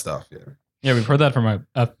all that stuff. Yeah, we've heard that from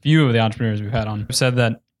a few of the entrepreneurs we've had on. Who said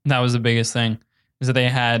that was the biggest thing, is that they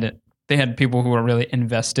had people who were really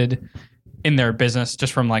invested in their business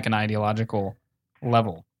just from like an ideological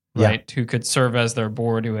level, right? Who could serve as their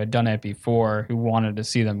board, who had done it before, who wanted to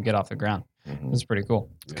see them get off the ground. It's pretty cool.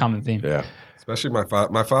 It's a common theme. Yeah. Especially my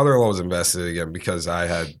father-in-law was invested again because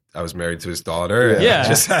I was married to his daughter. Yeah,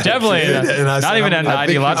 definitely. Not even an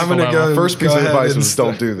ideological level. First piece of advice was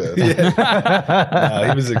don't do this. No,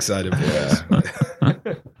 he was excited for us.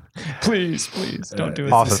 Please, don't do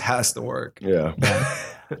it. Awesome. This has to work. Yeah.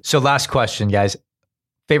 So last question, guys.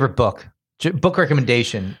 Favorite book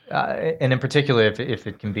recommendation, and in particular, if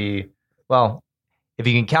it can be, well, if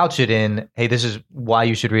you can couch it in, hey, this is why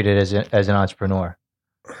you should read it as an entrepreneur.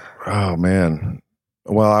 Oh man.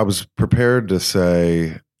 Well, I was prepared to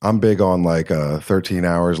say I'm big on like a 13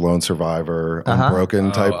 Hours, Lone Survivor,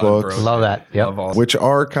 Unbroken type books. Love that. Yep. Which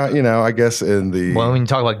are kind, I guess in the when you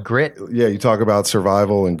talk about grit, you talk about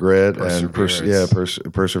survival and grit and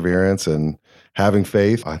perseverance and having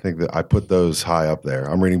faith. I think that I put those high up there.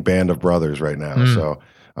 I'm reading Band of Brothers right now, so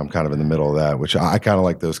I'm kind of in the middle of that, which I kind of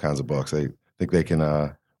like those kinds of books. I think they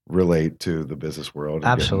can relate to the business world. And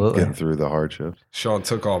absolutely. Getting through the hardships. Sean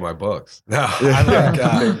took all my books. No,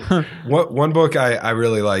 I like one book I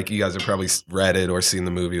really like. You guys have probably read it or seen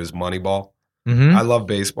the movie. Was Moneyball. I love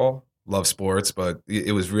baseball, love sports, but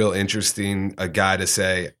it was real interesting. A guy to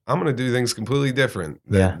say, I'm going to do things completely different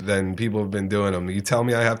than people have been doing them. You tell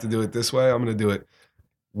me I have to do it this way, I'm going to do it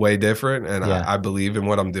way different. And I believe in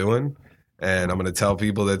what I'm doing. And I'm going to tell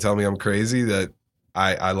people that tell me I'm crazy that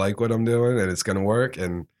I like what I'm doing and it's going to work.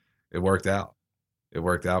 And it worked out. It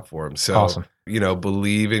worked out for him. So, awesome.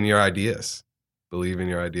 Believe in your ideas. Believe in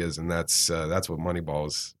your ideas. And that's what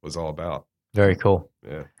Moneyball was all about. Very cool.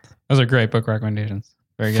 Yeah. Those are great book recommendations.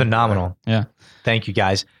 Very good. Phenomenal. Yeah. Thank you,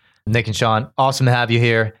 guys. Nick and Sean, awesome to have you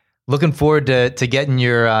here. Looking forward to getting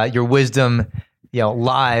your wisdom,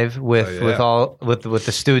 live with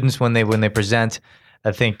the students when they present.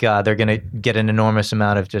 I think they're going to get an enormous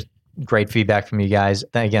amount of just great feedback from you guys.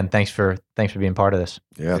 Again, thanks for being part of this.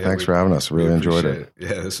 Yeah, thanks for having us. Really enjoyed it.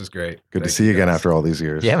 Yeah, this was great. Good to see you again after all these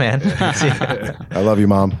years. Yeah, man. I love you,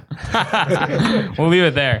 Mom. We'll leave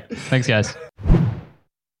it there. Thanks, guys.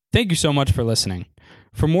 Thank you so much for listening.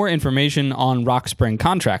 For more information on Rockspring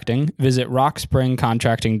Contracting, visit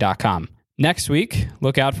rockspringcontracting.com. Next week,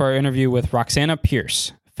 look out for our interview with Roxana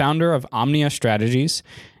Pierce, founder of Omnia Strategies,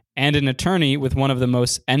 and an attorney with one of the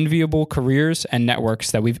most enviable careers and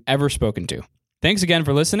networks that we've ever spoken to. Thanks again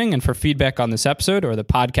for listening, and for feedback on this episode or the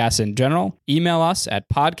podcast in general, email us at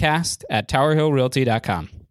podcast@towerhillrealty.com.